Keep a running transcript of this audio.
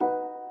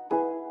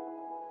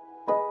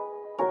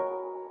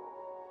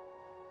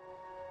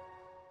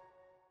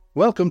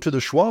Welcome to the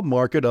Schwab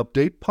Market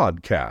Update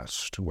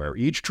podcast, where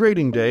each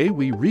trading day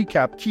we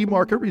recap key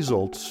market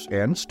results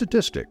and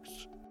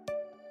statistics.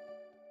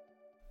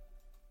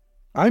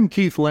 I'm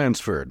Keith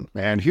Lansford,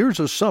 and here's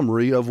a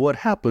summary of what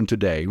happened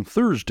today,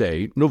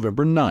 Thursday,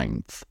 November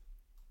 9th.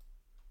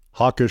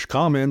 Hawkish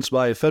comments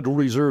by Federal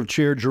Reserve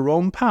Chair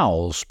Jerome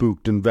Powell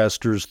spooked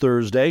investors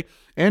Thursday,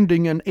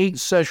 ending an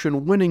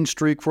 8-session winning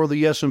streak for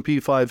the S&P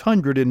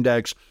 500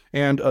 index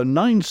and a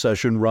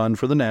 9-session run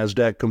for the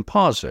Nasdaq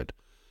Composite.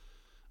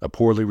 A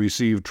poorly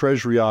received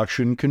Treasury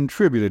auction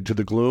contributed to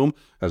the gloom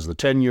as the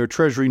 10-year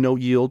Treasury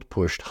note yield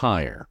pushed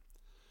higher.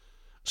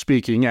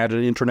 Speaking at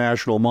an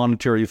International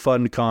Monetary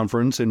Fund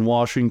conference in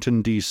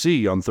Washington,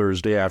 D.C. on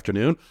Thursday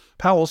afternoon,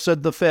 Powell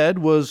said the Fed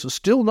was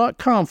still not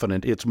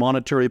confident its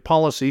monetary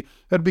policy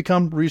had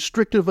become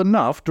restrictive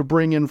enough to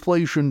bring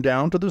inflation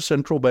down to the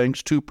central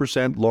bank's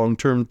 2%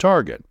 long-term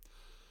target.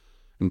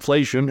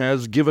 Inflation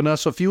has given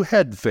us a few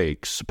head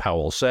fakes,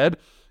 Powell said.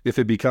 If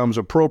it becomes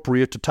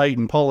appropriate to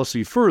tighten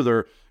policy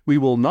further, we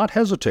will not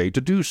hesitate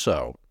to do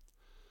so.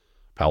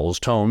 Powell's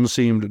tone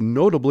seemed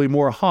notably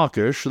more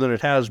hawkish than it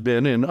has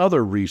been in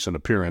other recent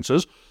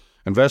appearances.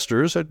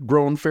 Investors had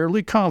grown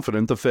fairly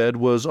confident the Fed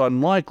was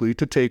unlikely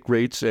to take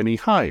rates any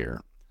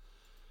higher.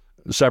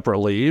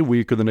 Separately,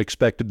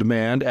 weaker-than-expected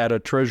demand at a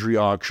Treasury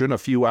auction a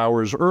few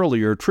hours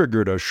earlier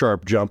triggered a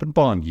sharp jump in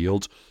bond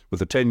yields, with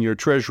the 10-year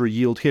Treasury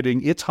yield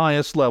hitting its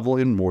highest level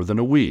in more than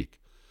a week.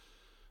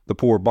 The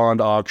poor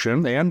bond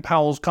auction and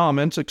Powell's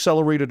comments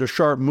accelerated a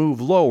sharp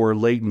move lower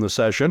late in the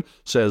session,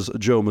 says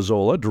Joe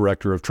Mazzola,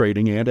 Director of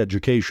Trading and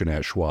Education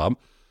at Schwab.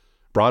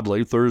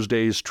 Broadly,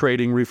 Thursday's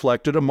trading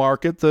reflected a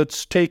market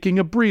that's taking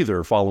a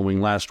breather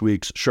following last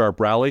week's sharp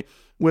rally,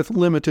 with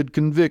limited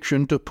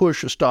conviction to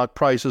push stock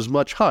prices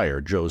much higher,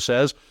 Joe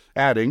says,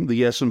 adding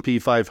the S&P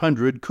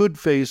 500 could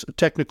face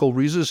technical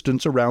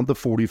resistance around the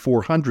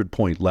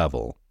 4,400-point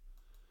level.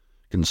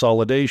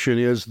 Consolidation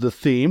is the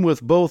theme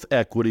with both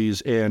equities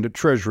and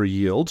Treasury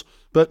yields,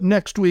 but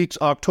next week's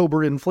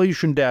October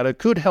inflation data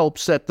could help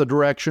set the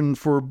direction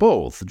for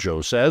both,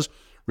 Joe says,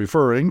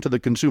 referring to the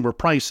Consumer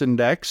Price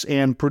Index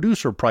and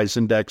Producer Price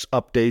Index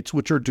updates,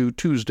 which are due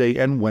Tuesday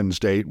and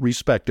Wednesday,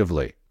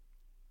 respectively.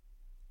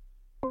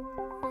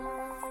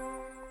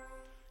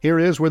 Here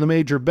is where the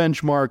major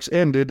benchmarks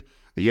ended.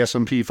 The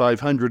S&P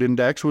 500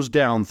 index was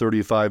down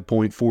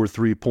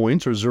 35.43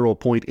 points, or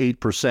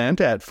 0.8%,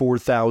 at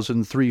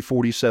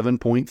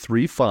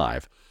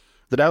 4,347.35.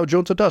 The Dow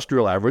Jones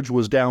Industrial Average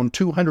was down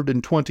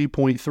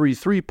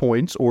 220.33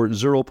 points, or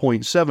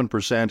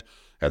 0.7%,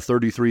 at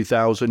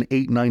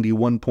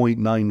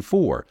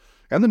 33,891.94.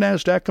 And the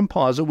Nasdaq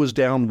Composite was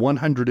down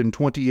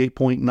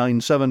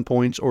 128.97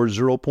 points, or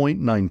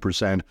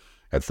 0.9%,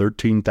 at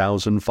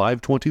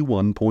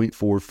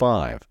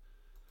 13,521.45.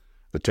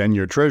 The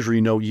 10-year Treasury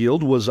note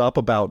yield was up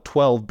about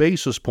 12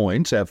 basis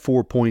points at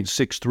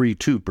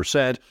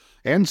 4.632%,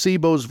 and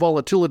CBOE's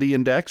Volatility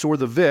Index, or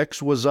the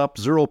VIX, was up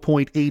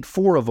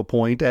 0.84 of a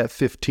point at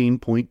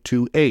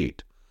 15.28.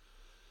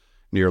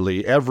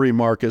 Nearly every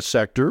market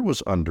sector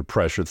was under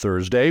pressure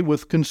Thursday,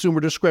 with consumer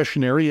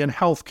discretionary and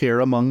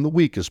healthcare among the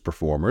weakest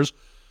performers.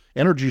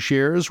 Energy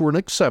shares were an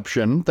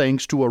exception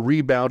thanks to a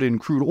rebound in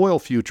crude oil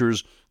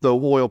futures, though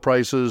oil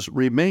prices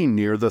remain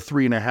near the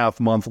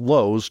 3.5-month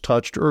lows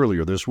touched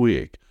earlier this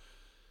week.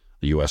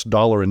 The U.S.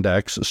 dollar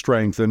index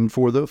strengthened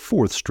for the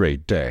fourth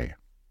straight day.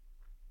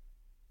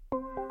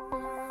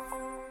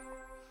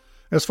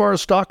 As far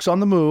as stocks on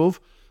the move,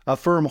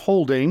 Affirm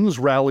Holdings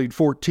rallied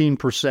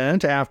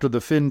 14% after the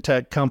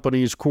fintech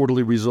company's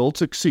quarterly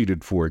results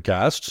exceeded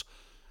forecasts.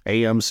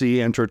 AMC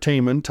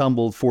Entertainment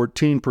tumbled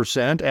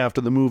 14%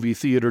 after the movie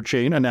theater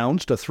chain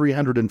announced a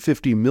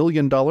 $350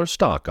 million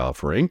stock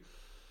offering.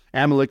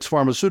 Amylyx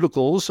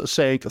Pharmaceuticals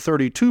sank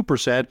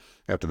 32%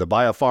 after the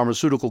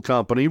biopharmaceutical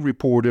company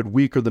reported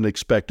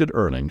weaker-than-expected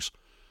earnings.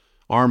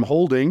 ARM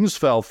Holdings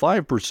fell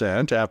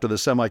 5% after the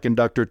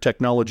semiconductor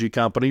technology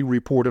company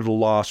reported a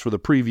loss for the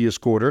previous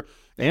quarter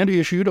and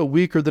issued a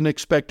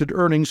weaker-than-expected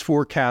earnings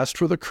forecast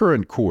for the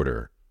current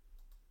quarter.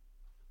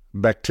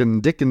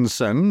 Becton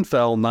Dickinson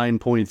fell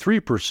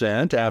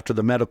 9.3% after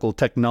the medical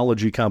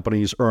technology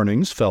company's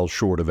earnings fell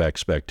short of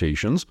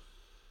expectations.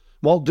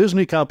 Walt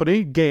Disney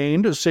Company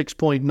gained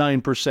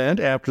 6.9%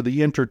 after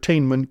the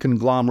entertainment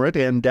conglomerate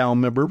and Dow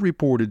member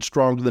reported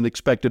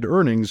stronger-than-expected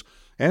earnings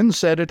and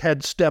said it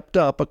had stepped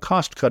up a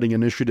cost-cutting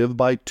initiative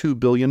by $2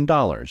 billion.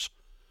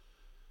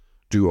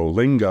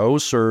 Duolingo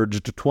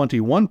surged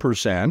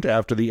 21%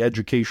 after the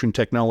education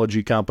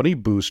technology company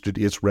boosted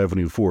its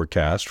revenue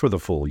forecast for the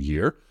full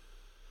year.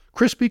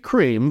 Krispy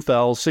Kreme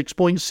fell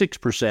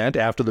 6.6%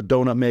 after the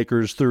donut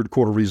maker's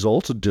third-quarter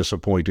results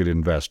disappointed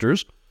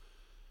investors.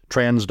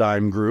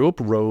 TransDigm Group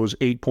rose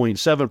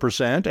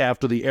 8.7%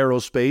 after the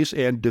aerospace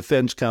and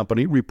defense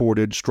company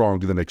reported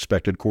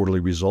stronger-than-expected quarterly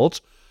results.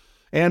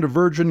 And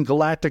Virgin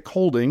Galactic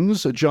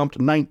Holdings jumped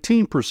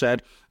 19%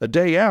 a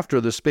day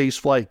after the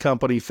spaceflight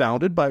company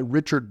founded by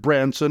Richard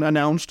Branson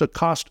announced a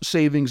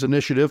cost-savings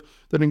initiative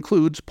that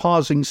includes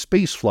pausing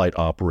spaceflight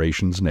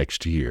operations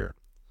next year.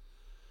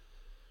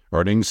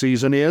 Earnings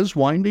season is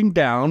winding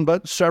down,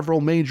 but several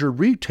major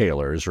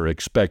retailers are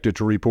expected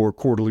to report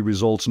quarterly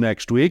results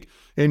next week,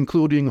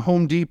 including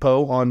Home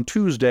Depot on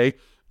Tuesday,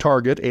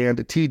 Target and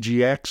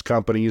TJX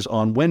companies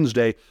on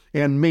Wednesday,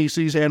 and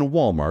Macy's and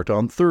Walmart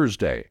on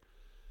Thursday.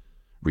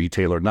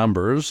 Retailer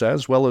numbers,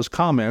 as well as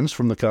comments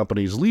from the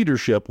company's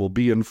leadership, will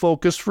be in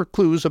focus for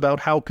clues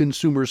about how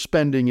consumer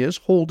spending is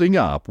holding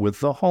up with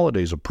the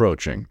holidays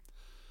approaching.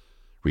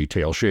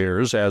 Retail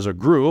shares as a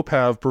group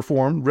have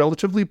performed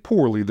relatively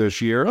poorly this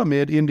year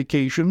amid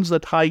indications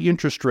that high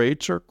interest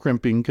rates are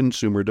crimping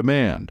consumer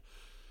demand.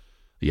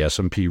 The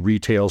S&P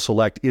Retail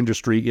Select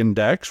Industry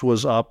Index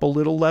was up a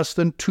little less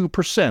than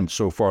 2%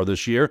 so far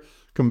this year,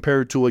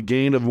 compared to a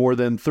gain of more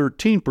than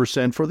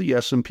 13% for the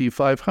S&P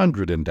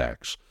 500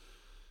 index.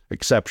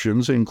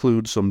 Exceptions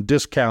include some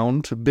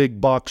discount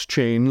big box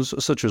chains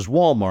such as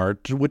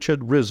Walmart, which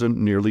had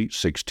risen nearly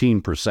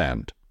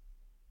 16%.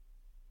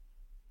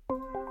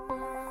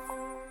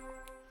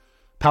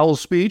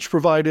 Powell's speech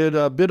provided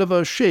a bit of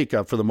a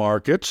shakeup for the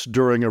markets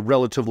during a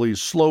relatively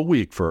slow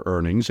week for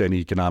earnings and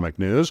economic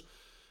news.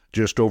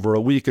 Just over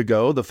a week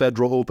ago, the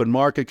Federal Open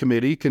Market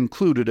Committee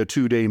concluded a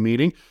two-day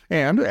meeting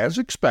and, as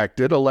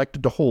expected,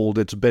 elected to hold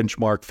its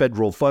benchmark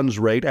federal funds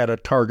rate at a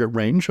target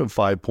range of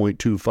 5.25%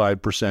 to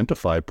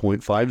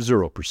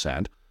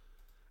 5.50%.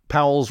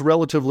 Powell's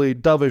relatively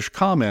dovish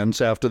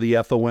comments after the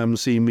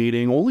FOMC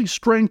meeting only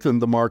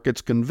strengthened the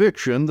market's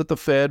conviction that the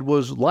Fed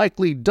was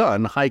likely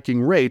done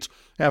hiking rates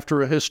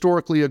after a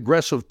historically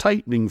aggressive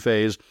tightening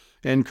phase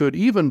and could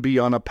even be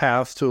on a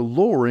path to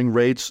lowering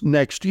rates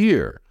next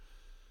year.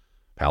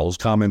 Powell's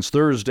comments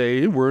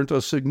Thursday weren't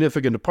a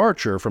significant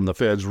departure from the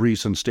Fed's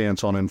recent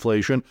stance on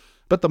inflation,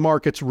 but the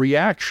market's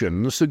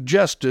reaction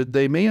suggested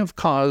they may have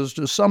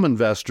caused some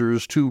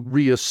investors to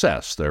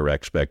reassess their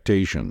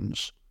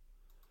expectations.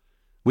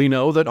 We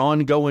know that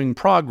ongoing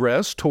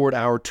progress toward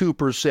our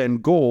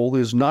 2% goal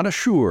is not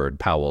assured,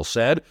 Powell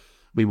said.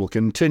 We will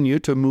continue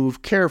to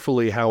move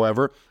carefully,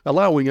 however,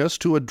 allowing us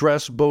to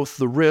address both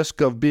the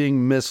risk of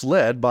being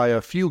misled by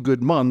a few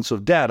good months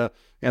of data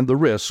and the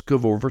risk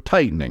of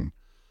over-tightening.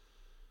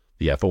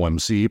 The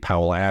FOMC,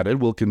 Powell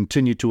added, will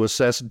continue to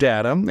assess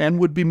data and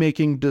would be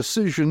making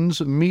decisions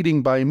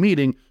meeting by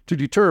meeting to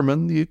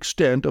determine the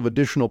extent of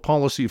additional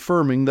policy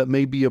firming that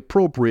may be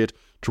appropriate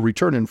to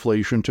return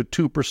inflation to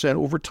 2%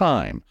 over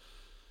time.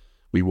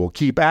 We will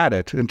keep at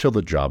it until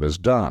the job is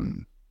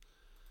done.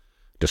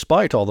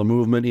 Despite all the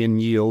movement in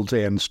yields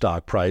and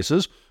stock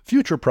prices,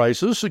 future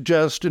prices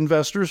suggest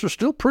investors are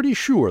still pretty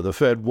sure the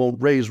Fed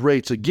won't raise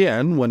rates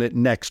again when it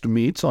next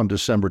meets on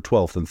December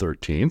 12th and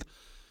 13th.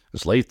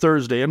 As late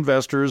Thursday,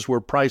 investors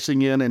were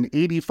pricing in an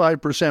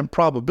 85%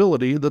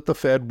 probability that the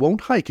Fed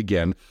won't hike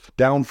again,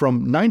 down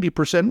from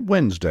 90%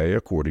 Wednesday,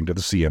 according to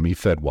the CME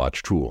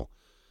FedWatch tool.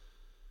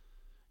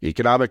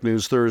 Economic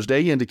news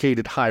Thursday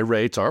indicated high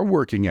rates are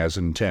working as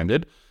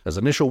intended, as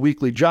initial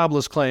weekly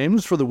jobless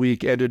claims for the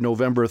week ended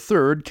November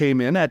 3rd came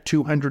in at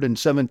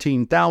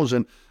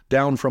 217,000,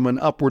 down from an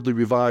upwardly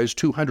revised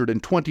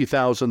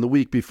 220,000 the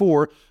week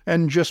before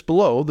and just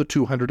below the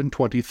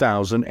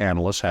 220,000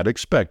 analysts had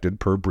expected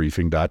per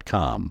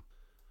Briefing.com.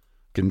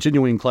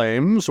 Continuing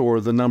claims,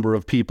 or the number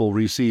of people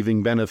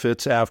receiving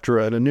benefits after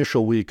an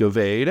initial week of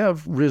aid,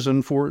 have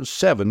risen for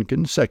 7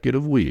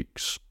 consecutive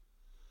weeks.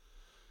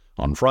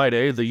 On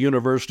Friday, the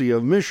University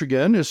of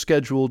Michigan is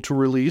scheduled to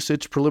release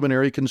its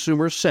preliminary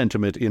consumer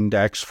sentiment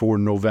index for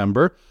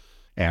November.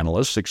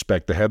 Analysts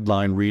expect the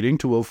headline reading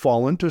to have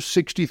fallen to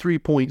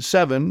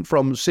 63.7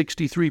 from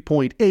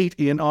 63.8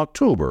 in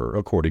October,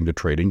 according to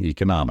Trading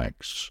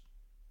Economics.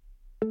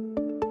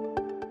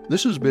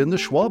 This has been the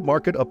Schwab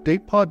Market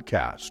Update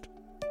podcast.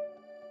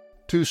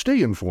 To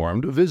stay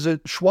informed,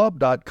 visit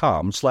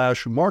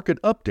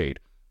schwab.com/market update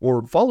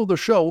or follow the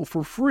show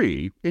for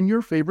free in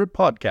your favorite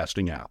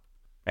podcasting app.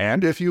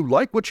 And if you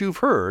like what you've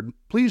heard,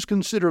 please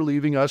consider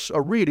leaving us a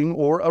rating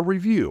or a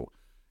review.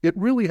 It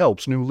really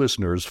helps new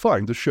listeners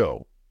find the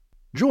show.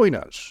 Join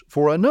us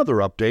for another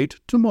update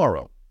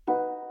tomorrow.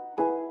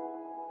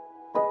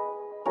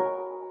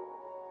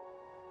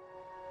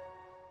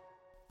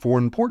 For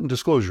important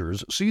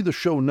disclosures, see the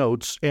show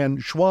notes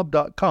and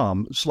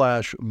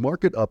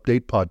schwab.com/market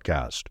update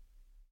podcast.